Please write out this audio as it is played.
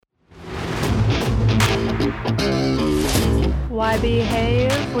Why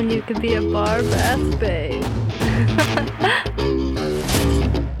behave when you could be a bar bath babe?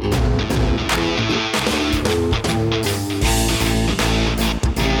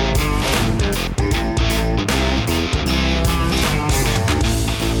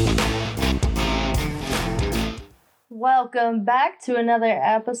 Welcome back to another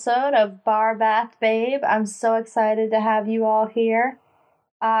episode of Bar Bath Babe. I'm so excited to have you all here.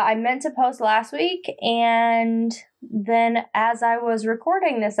 I meant to post last week, and then as I was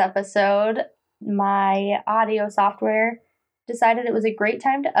recording this episode, my audio software decided it was a great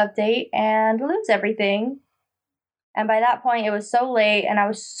time to update and lose everything. And by that point, it was so late and I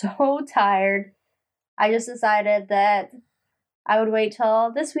was so tired. I just decided that I would wait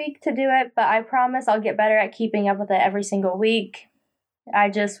till this week to do it, but I promise I'll get better at keeping up with it every single week. I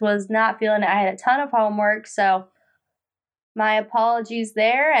just was not feeling it. I had a ton of homework, so my apologies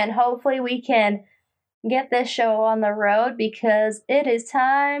there, and hopefully we can get this show on the road because it is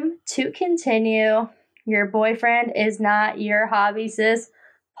time to continue. Your boyfriend is not your hobby, sis.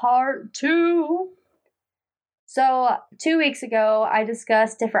 Part 2. So 2 weeks ago, I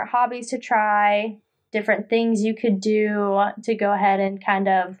discussed different hobbies to try, different things you could do to go ahead and kind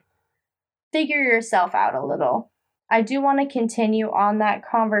of figure yourself out a little. I do want to continue on that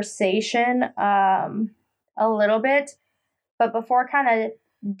conversation a little bit. But before kind of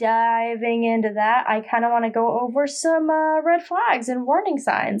diving into that, I kind of want to go over some red flags and warning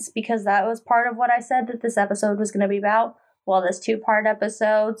signs because that was part of what I said that this episode was going to be about. Well, this 2-part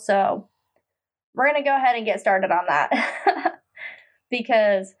episode. So we're going to go ahead and get started on that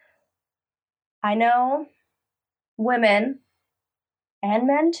because I know women and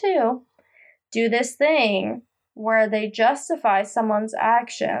men too do this thing where they justify someone's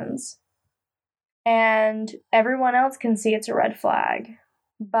actions. And everyone else can see it's a red flag,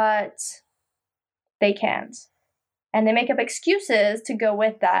 but they can't. And they make up excuses to go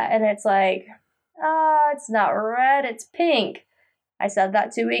with that. And it's like, it's not red, it's pink. I said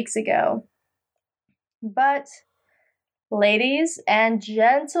that 2 weeks ago. But ladies and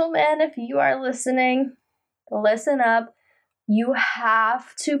gentlemen, if you are listening, listen up. You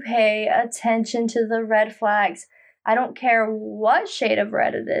have to pay attention to the red flags. I don't care what shade of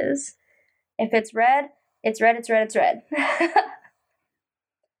red it is. If it's red, it's red, it's red, it's red.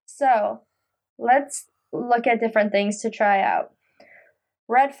 So, let's look at different things to try out.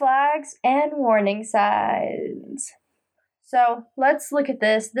 Red flags and warning signs. So, let's look at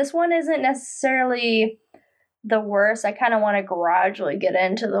this. This one isn't necessarily the worst. I kind of want to gradually get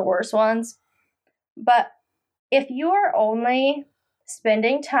into the worst ones. But if you are only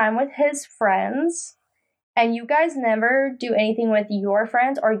spending time with his friends, and you guys never do anything with your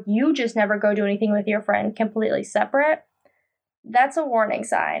friends, or you just never go do anything with your friend completely separate, that's a warning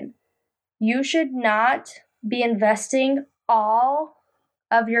sign. You should not be investing all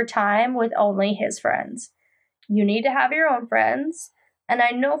of your time with only his friends. You need to have your own friends, and I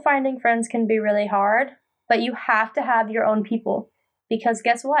know finding friends can be really hard, but you have to have your own people, because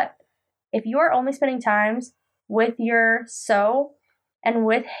guess what? If you are only spending times with your and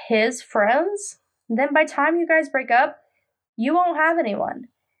with his friends, then by the time you guys break up, you won't have anyone.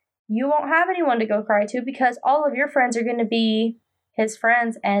 You won't have anyone to go cry to because all of your friends are going to be his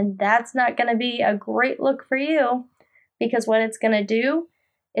friends, and that's not going to be a great look for you because what it's going to do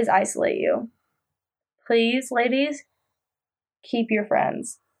is isolate you. Please, ladies, keep your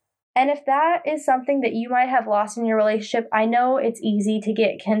friends. And if that is something that you might have lost in your relationship, I know it's easy to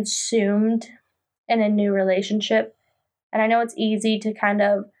get consumed in a new relationship, and I know it's easy to kind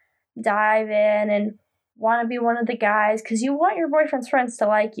of dive in and want to be one of the guys because you want your boyfriend's friends to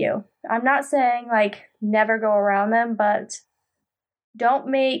like you. I'm not saying never go around them, but don't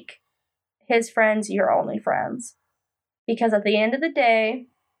make his friends your only friends. Because at the end of the day,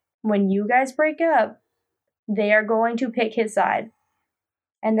 when you guys break up, they are going to pick his side.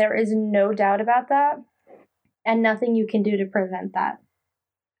 And there is no doubt about that, and nothing you can do to prevent that.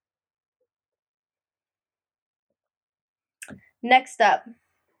 Next up.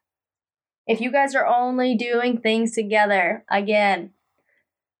 If you guys are only doing things together, again,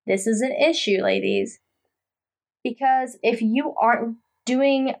 this is an issue, ladies. Because if you aren't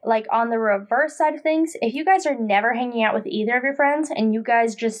doing, on the reverse side of things, if you guys are never hanging out with either of your friends, and you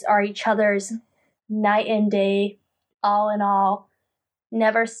guys just are each other's night and day, all in all,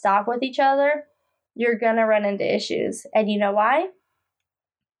 never stop with each other, you're gonna run into issues. And you know why?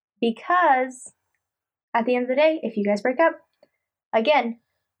 Because at the end of the day, if you guys break up, again,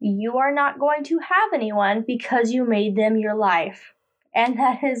 you are not going to have anyone because you made them your life. And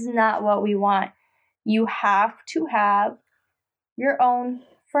that is not what we want. You have to have your own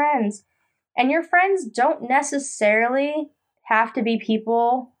friends. And your friends don't necessarily have to be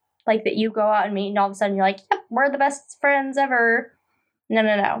people like that you go out and meet and all of a sudden you're like, yep, we're the best friends ever.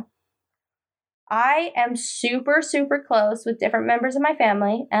 No. I am super, super close with different members of my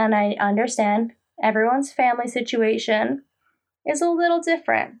family, and I understand everyone's family situation is a little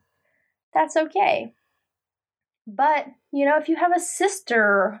different. That's okay. But, if you have a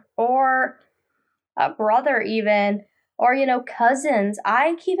sister or a brother even, or, cousins,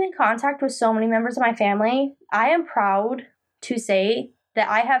 I keep in contact with so many members of my family. I am proud to say that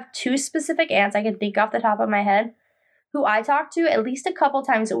I have 2 specific aunts I can think off the top of my head who I talk to at least a couple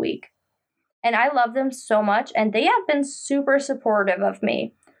times a week. And I love them so much, and they have been super supportive of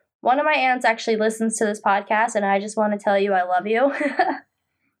me. One of my aunts actually listens to this podcast, and I just want to tell you I love you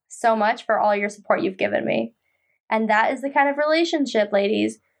so much for all your support you've given me. And that is the kind of relationship,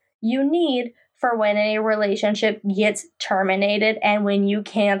 ladies, you need for when a relationship gets terminated and when you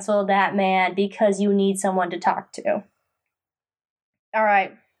cancel that man because you need someone to talk to. All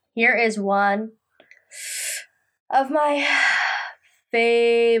right, here is one of my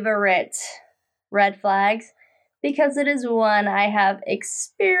favorite red flags because it is one I have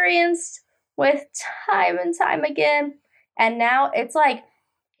experienced with time and time again. And now it's like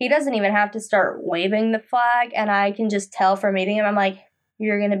he doesn't even have to start waving the flag, and I can just tell from meeting him, I'm like,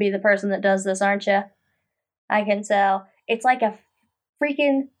 you're going to be the person that does this, aren't you? I can tell. It's like a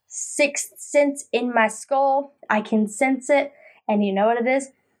freaking sixth sense in my skull. I can sense it. And you know what it is?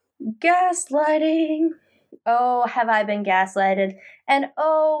 Gaslighting. Oh, have I been gaslighted? And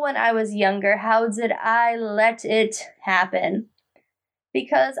oh, when I was younger, how did I let it happen?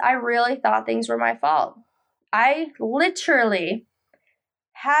 Because I really thought things were my fault. I literally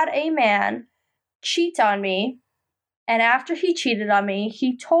had a man cheat on me, and after he cheated on me,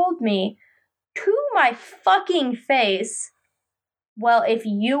 he told me to my fucking face, well, if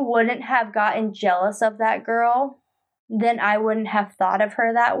you wouldn't have gotten jealous of that girl, then I wouldn't have thought of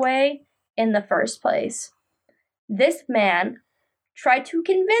her that way in the first place. This man tried to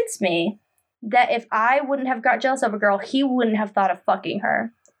convince me that if I wouldn't have got jealous of a girl, he wouldn't have thought of fucking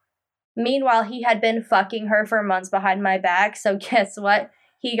her. Meanwhile, he had been fucking her for months behind my back, so guess what?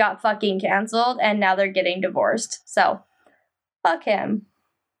 He got fucking canceled, and now they're getting divorced. So, fuck him.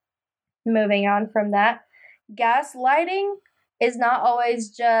 Moving on from that, gaslighting is not always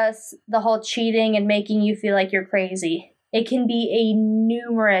just the whole cheating and making you feel like you're crazy. It can be a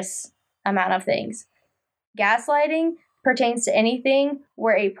numerous amount of things. Gaslighting pertains to anything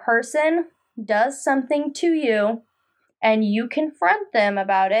where a person does something to you and you confront them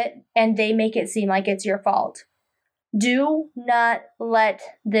about it and they make it seem like it's your fault. Do not let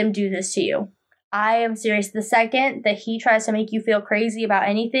them do this to you. I am serious. The second that he tries to make you feel crazy about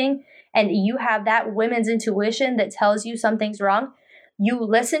anything and you have that women's intuition that tells you something's wrong, you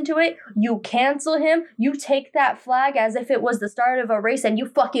listen to it, you cancel him, you take that flag as if it was the start of a race and you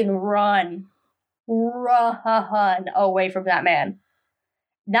fucking run. Run away from that man.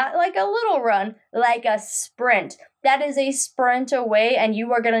 Not like a little run, like a sprint. That is a sprint away, and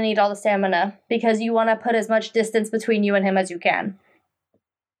you are going to need all the stamina because you want to put as much distance between you and him as you can.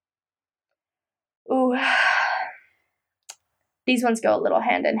 Ooh. These ones go a little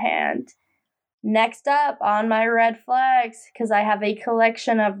hand in hand. Next up on my red flags, because I have a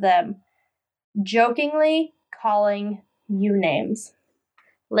collection of them, jokingly calling you names.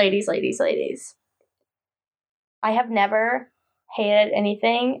 Ladies. I have never hated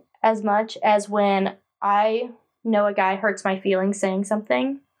anything as much as when I know a guy hurts my feelings saying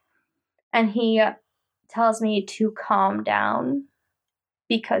something and he tells me to calm down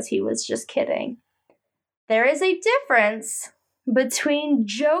because he was just kidding. There is a difference between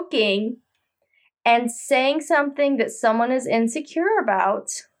joking and saying something that someone is insecure about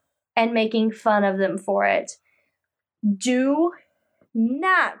and making fun of them for it. Do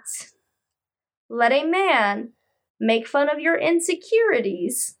not let a man make fun of your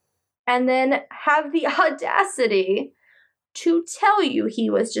insecurities and then have the audacity to tell you he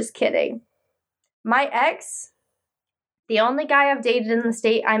was just kidding. My ex, the only guy I've dated in the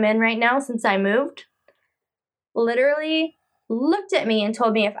state I'm in right now since I moved, literally looked at me and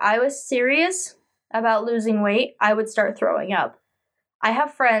told me if I was serious about losing weight, I would start throwing up. I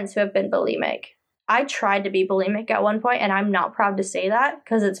have friends who have been bulimic. I tried to be bulimic at one point, and I'm not proud to say that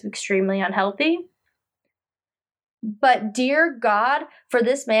because it's extremely unhealthy. But dear God, for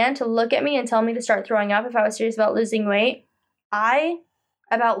this man to look at me and tell me to start throwing up if I was serious about losing weight, I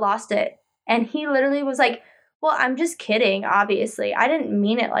about lost it. And he literally was like, well, I'm just kidding, obviously. I didn't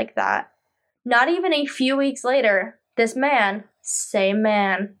mean it like that. Not even a few weeks later, this man, same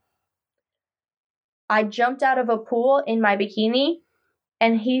man, I jumped out of a pool in my bikini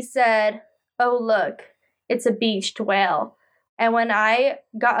and he said, oh, look, it's a beached whale. And when I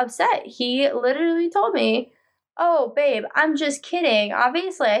got upset, he literally told me, "Oh, babe, I'm just kidding.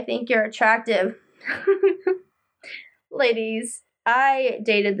 Obviously, I think you're attractive." Ladies, I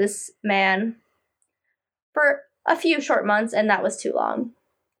dated this man for a few short months, and that was too long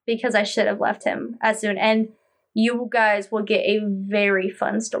because I should have left him as soon. And you guys will get a very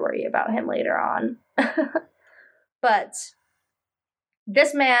fun story about him later on. But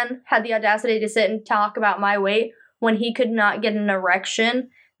this man had the audacity to sit and talk about my weight when he could not get an erection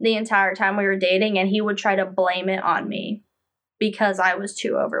the entire time we were dating, and he would try to blame it on me because I was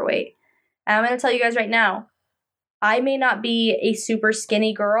too overweight. And I'm going to tell you guys right now, I may not be a super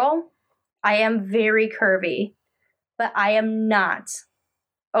skinny girl. I am very curvy, but I am not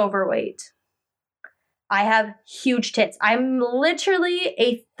overweight. I have huge tits. I'm literally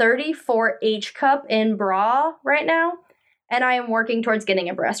a 34 H cup in bra right now, and I am working towards getting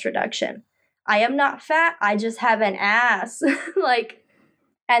a breast reduction. I am not fat. I just have an ass.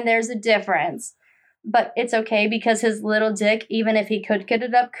 And there's a difference. But it's okay because his little dick, even if he could get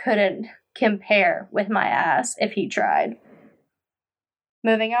it up, couldn't compare with my ass if he tried.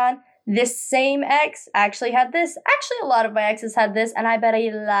 Moving on. This same ex actually had this. Actually, a lot of my exes had this, and I bet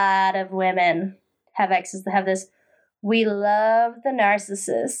a lot of women have exes that have this. We love the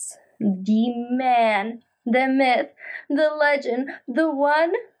narcissist, the man, the myth, the legend, the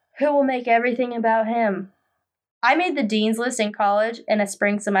one who will make everything about him. I made the dean's list in college in a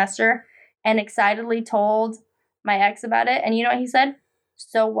spring semester and excitedly told my ex about it. And you know what he said?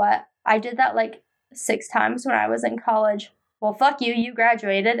 So what? I did that 6 times when I was in college. Well, fuck you. You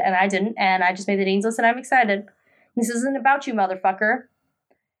graduated and I didn't. And I just made the dean's list and I'm excited. This isn't about you, motherfucker.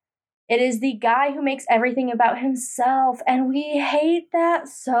 It is the guy who makes everything about himself. And we hate that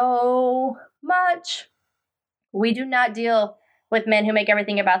so much. We do not deal with men who make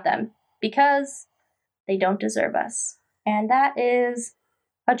everything about them because they don't deserve us. And that is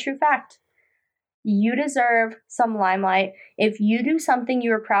a true fact. You deserve some limelight. If you do something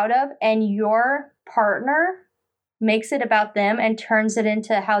you're proud of and your partner makes it about them and turns it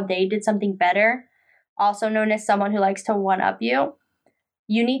into how they did something better, also known as someone who likes to one-up you,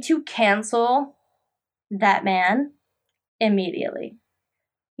 you need to cancel that man immediately.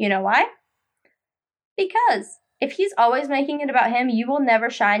 You know why? Because if he's always making it about him, you will never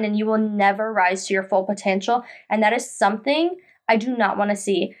shine and you will never rise to your full potential. And that is something I do not want to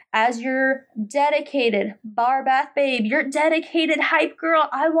see. As your dedicated bar bath babe, your dedicated hype girl,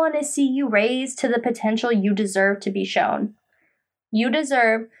 I want to see you raise to the potential you deserve to be shown. You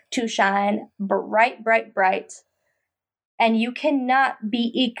deserve to shine bright, bright, bright. And you cannot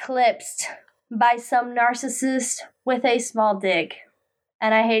be eclipsed by some narcissist with a small dick.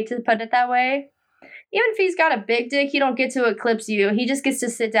 And I hate to put it that way. Even if he's got a big dick, he don't get to eclipse you. He just gets to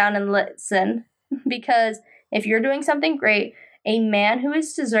sit down and listen. Because if you're doing something great, a man who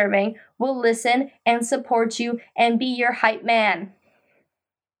is deserving will listen and support you and be your hype man.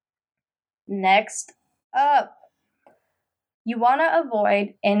 Next up. You want to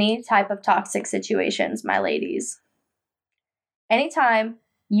avoid any type of toxic situations, my ladies. Anytime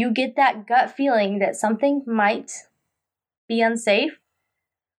you get that gut feeling that something might be unsafe,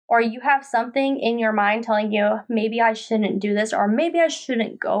 or you have something in your mind telling you, maybe I shouldn't do this, or maybe I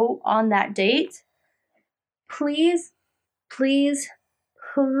shouldn't go on that date, please, please,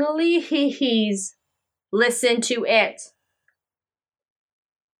 please listen to it.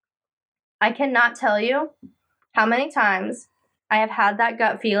 I cannot tell you how many times I have had that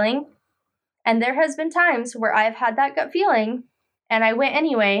gut feeling, and there has been times where I have had that gut feeling, and I went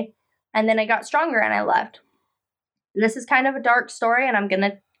anyway, and then I got stronger and I left. This is kind of a dark story, and I'm going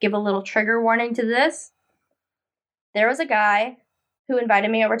to give a little trigger warning to this. There was a guy who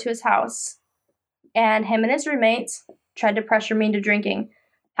invited me over to his house, and him and his roommates tried to pressure me into drinking.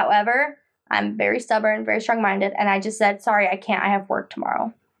 However, I'm very stubborn, very strong-minded, and I just said, sorry, I can't. I have work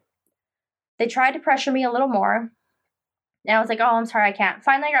tomorrow. They tried to pressure me a little more, and I was like, oh, I'm sorry, I can't.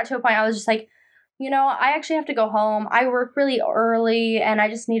 Finally, I got to a point I was just like, I actually have to go home. I work really early, and I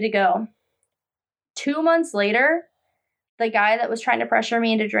just need to go. 2 months later, the guy that was trying to pressure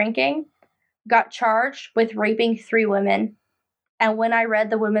me into drinking got charged with raping 3 women. And when I read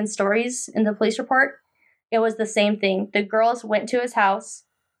the women's stories in the police report, it was the same thing. The girls went to his house,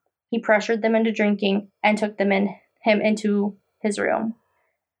 he pressured them into drinking, and took him into his room.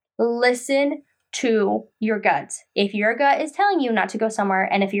 Listen to your gut. If your gut is telling you not to go somewhere,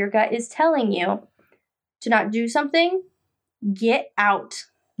 and if your gut is telling you to not do something, get out.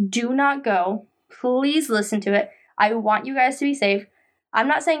 Do not go. Please listen to it. I want you guys to be safe. I'm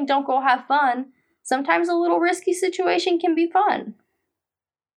not saying don't go have fun. Sometimes a little risky situation can be fun.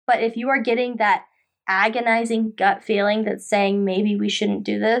 But if you are getting that agonizing gut feeling that's saying maybe we shouldn't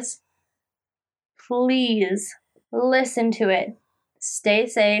do this, please listen to it. Stay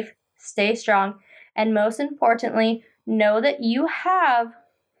safe, stay strong, and most importantly, know that you have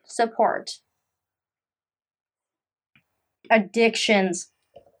support. Addictions.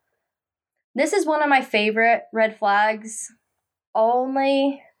 This is one of my favorite red flags,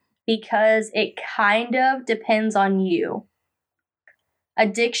 only because it kind of depends on you.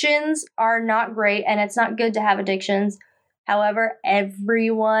 Addictions are not great, and it's not good to have addictions. However,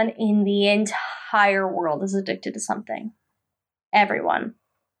 everyone in the entire world is addicted to something. Everyone.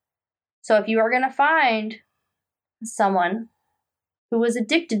 So if you are going to find someone who is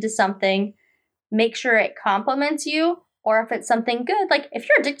addicted to something, make sure it complements you, or if it's something good, like if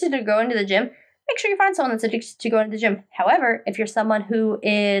you're addicted to going to the gym, make sure you find someone that's addicted to going to the gym. However, if you're someone who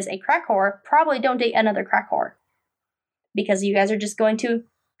is a crack whore, probably don't date another crack whore, because you guys are just going to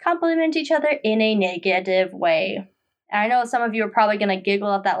complement each other in a negative way. And I know some of you are probably going to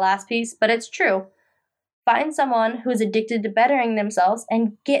giggle at that last piece, but it's true. Find someone who is addicted to bettering themselves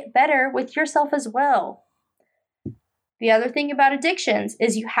and get better with yourself as well. The other thing about addictions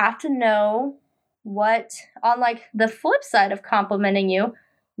is you have to know what, on like the flip side of complimenting you,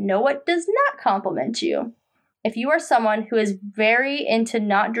 know what does not compliment you. If you are someone who is very into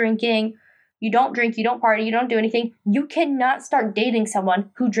not drinking, you don't drink, you don't party, you don't do anything, you cannot start dating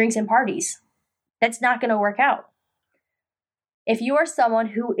someone who drinks and parties. That's not going to work out. If you are someone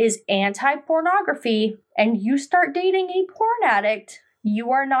who is anti-pornography and you start dating a porn addict,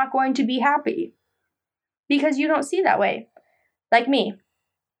 you are not going to be happy because you don't see that way. Like me,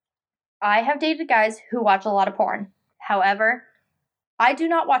 I have dated guys who watch a lot of porn. However, I do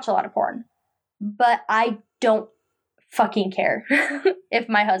not watch a lot of porn, but I don't fucking care if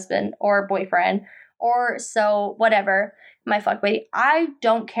my husband or boyfriend or so whatever, my fuck buddy, I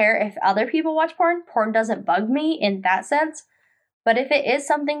don't care if other people watch porn. Porn doesn't bug me in that sense. But if it is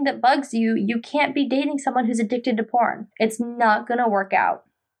something that bugs you, you can't be dating someone who's addicted to porn. It's not going to work out.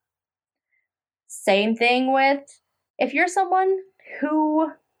 Same thing with if you're someone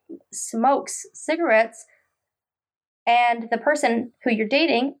who smokes cigarettes and the person who you're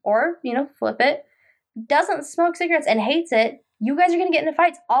dating, or, flip it, doesn't smoke cigarettes and hates it, you guys are going to get into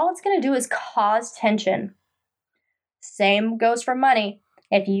fights. All it's going to do is cause tension. Same goes for money.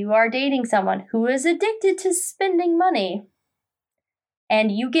 If you are dating someone who is addicted to spending money, and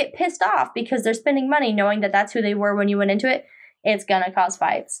you get pissed off because they're spending money knowing that that's who they were when you went into it, it's going to cause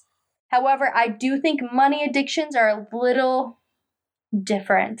fights. However, I do think money addictions are a little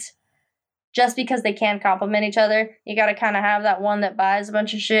different. Just because they can complement each other, you got to kind of have that one that buys a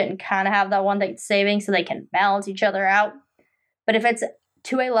bunch of shit and kind of have that one that's saving so they can balance each other out. But if it's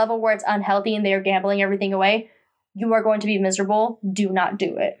to a level where it's unhealthy and they are gambling everything away, you are going to be miserable. Do not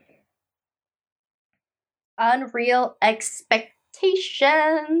do it. Unreal expectations.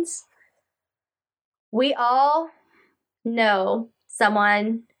 We all know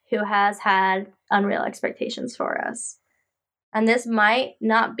someone who has had unreal expectations for us. And this might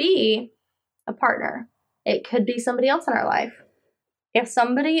not be a partner. It could be somebody else in our life. If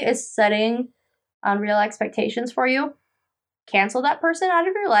somebody is setting unreal expectations for you, cancel that person out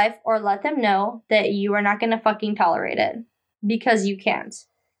of your life or let them know that you are not going to fucking tolerate it, because you can't.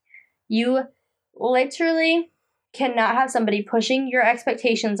 You literally cannot have somebody pushing your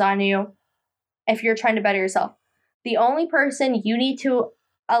expectations on you if you're trying to better yourself. The only person you need to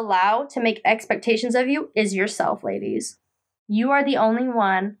allow to make expectations of you is yourself, ladies. You are the only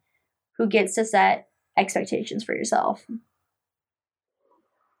one who gets to set expectations for yourself.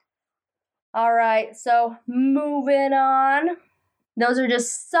 All right, so moving on. Those are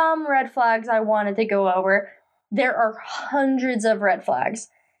just some red flags I wanted to go over. There are hundreds of red flags.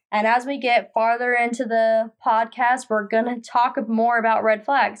 And as we get farther into the podcast, we're going to talk more about red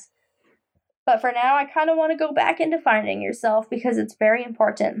flags. But for now, I kind of want to go back into finding yourself because it's very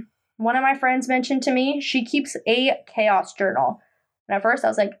important. One of my friends mentioned to me she keeps a chaos journal. And at first I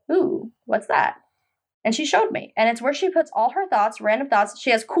was like, ooh, what's that? And she showed me. And it's where she puts all her thoughts, random thoughts. She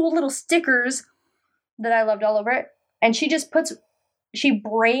has cool little stickers that I loved all over it. And she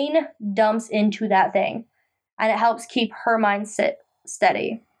brain dumps into that thing. And it helps keep her mind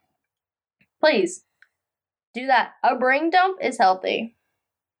steady. Please, do that. A brain dump is healthy.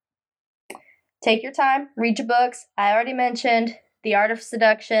 Take your time, read your books. I already mentioned The Art of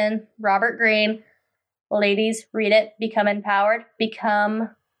Seduction, Robert Greene. Ladies, read it. Become empowered. Become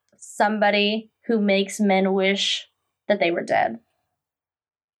somebody who makes men wish that they were dead.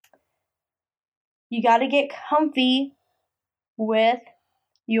 You got to get comfy with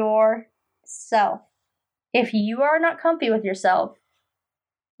yourself. If you are not comfy with yourself,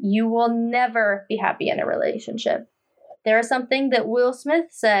 you will never be happy in a relationship. There is something that Will Smith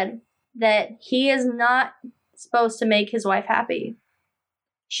said, that he is not supposed to make his wife happy.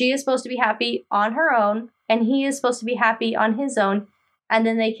 She is supposed to be happy on her own, and he is supposed to be happy on his own, and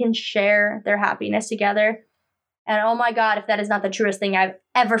then they can share their happiness together. And oh my God, if that is not the truest thing I've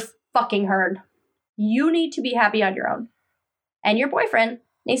ever fucking heard. You need to be happy on your own. And your boyfriend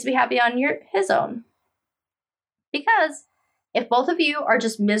needs to be happy on his own. Because if both of you are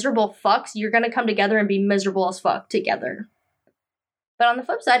just miserable fucks, you're going to come together and be miserable as fuck together. But on the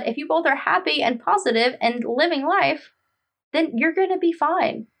flip side, if you both are happy and positive and living life, then you're going to be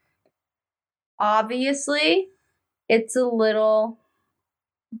fine. Obviously, it's a little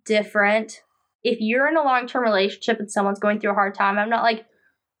different. If you're in a long-term relationship and someone's going through a hard time, I'm not like,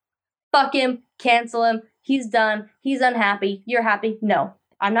 fuck him, cancel him, he's done, he's unhappy, you're happy. No,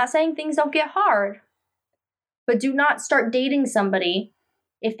 I'm not saying things don't get hard. But do not start dating somebody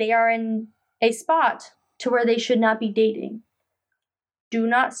if they are in a spot to where they should not be dating. Do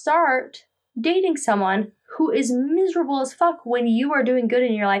not start dating someone who is miserable as fuck when you are doing good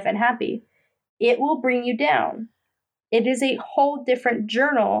in your life and happy. It will bring you down. It is a whole different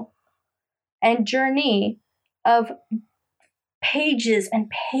journal and journey of pages and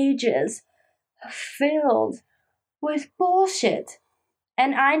pages filled with bullshit.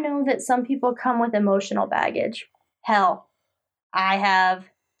 And I know that some people come with emotional baggage. Hell, I have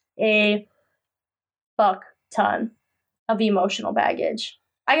a fuck ton of emotional baggage.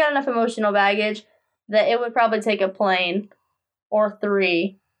 I got enough emotional baggage that it would probably take a plane or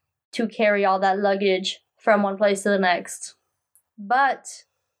 3 to carry all that luggage from one place to the next. But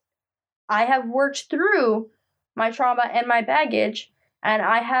I have worked through my trauma and my baggage, and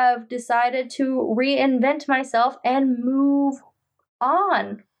I have decided to reinvent myself and move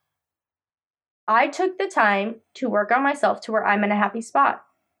on. I took the time to work on myself to where I'm in a happy spot.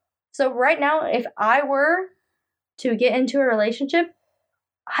 So right now, if I were to get into a relationship,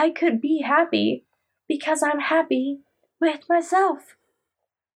 I could be happy because I'm happy with myself.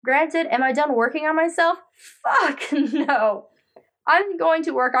 Granted, am I done working on myself? Fuck no. I'm going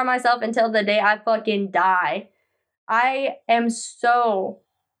to work on myself until the day I fucking die. I am so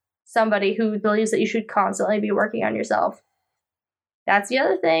somebody who believes that you should constantly be working on yourself. That's the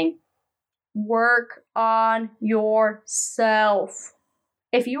other thing. Work on yourself.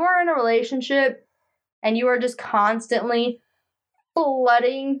 If you are in a relationship and you are just constantly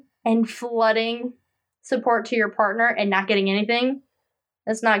flooding support to your partner and not getting anything,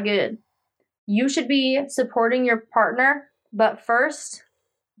 that's not good. You should be supporting your partner, but first,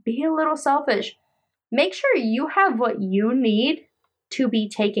 be a little selfish. Make sure you have what you need to be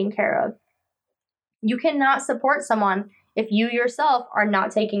taken care of. You cannot support someone if you yourself are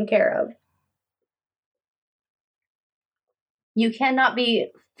not taken care of. You cannot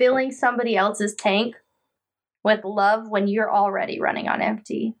be filling somebody else's tank with love when you're already running on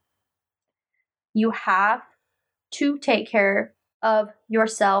empty. You have to take care of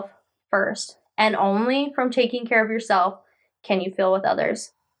yourself first. And only from taking care of yourself can you feel with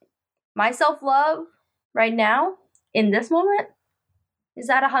others. My self-love right now, in this moment, is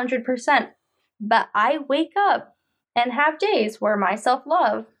at 100%. But I wake up and have days where my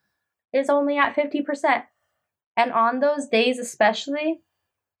self-love is only at 50%. And on those days especially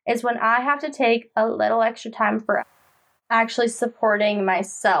is when I have to take a little extra time for actually supporting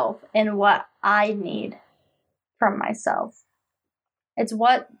myself in what I need from myself. It's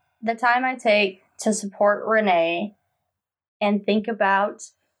what the time I take to support Renee and think about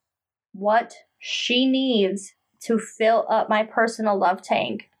what she needs to fill up my personal love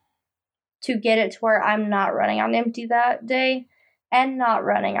tank to get it to where I'm not running on empty that day and not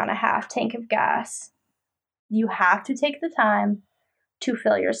running on a half tank of gas. You have to take the time to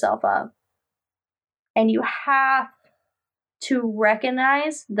fill yourself up. And you have to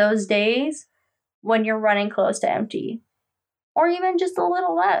recognize those days when you're running close to empty, or even just a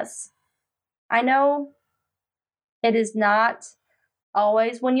little less. I know it is not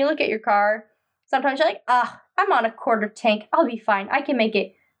always, when you look at your car, sometimes you're like, I'm on a quarter tank, I'll be fine, I can make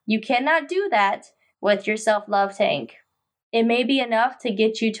it. You cannot do that with your self-love tank. It may be enough to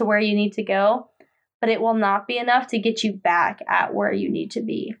get you to where you need to go, but it will not be enough to get you back at where you need to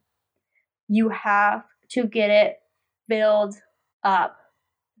be. You have to get it filled up.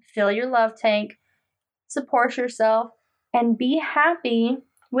 Fill your love tank, support yourself, and be happy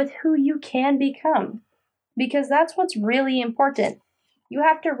with who you can become. Because that's what's really important. You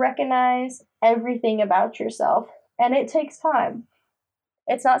have to recognize everything about yourself, and it takes time.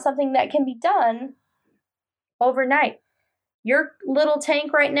 It's not something that can be done overnight. Your little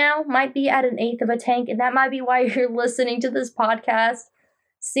tank right now might be at 1/8 of a tank, and that might be why you're listening to this podcast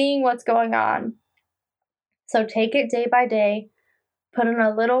seeing what's going on. So take it day by day, put in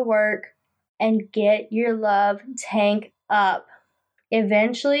a little work, and get your love tank up.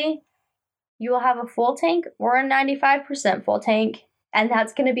 Eventually, you will have a full tank or a 95% full tank, and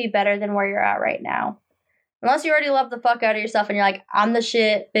that's going to be better than where you're at right now. Unless you already love the fuck out of yourself and you're like, I'm the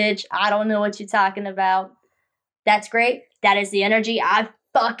shit, bitch. I don't know what you're talking about. That's great. That is the energy I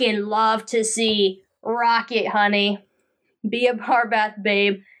fucking love to see. Rock it, honey. Be a bar bath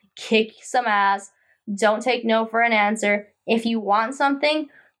babe. Kick some ass. Don't take no for an answer. If you want something,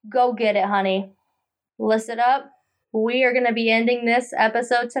 go get it, honey. Listen up. We are going to be ending this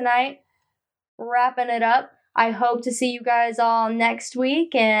episode tonight. Wrapping it up. I hope to see you guys all next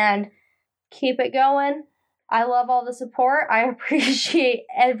week and keep it going. I love all the support. I appreciate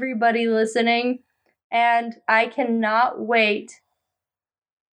everybody listening. And I cannot wait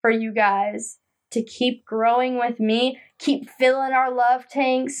for you guys to keep growing with me, keep filling our love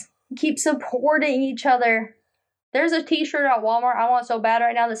tanks, keep supporting each other. There's a t-shirt at Walmart I want so bad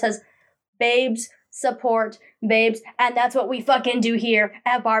right now that says, babes support babes. And that's what we fucking do here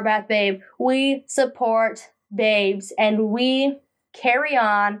at Bar Bath Babe. We support babes and we carry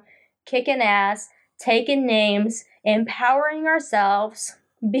on kicking ass, taking names, empowering ourselves,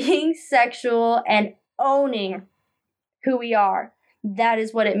 being sexual, and owning who we are. That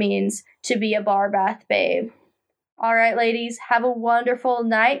is what it means to be a bar bath babe. All right, ladies, have a wonderful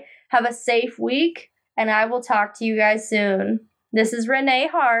night. Have a safe week, and I will talk to you guys soon. This is Renee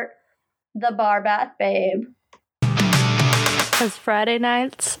Hart, the Bar Bath Babe. Because Friday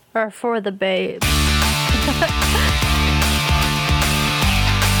nights are for the babes.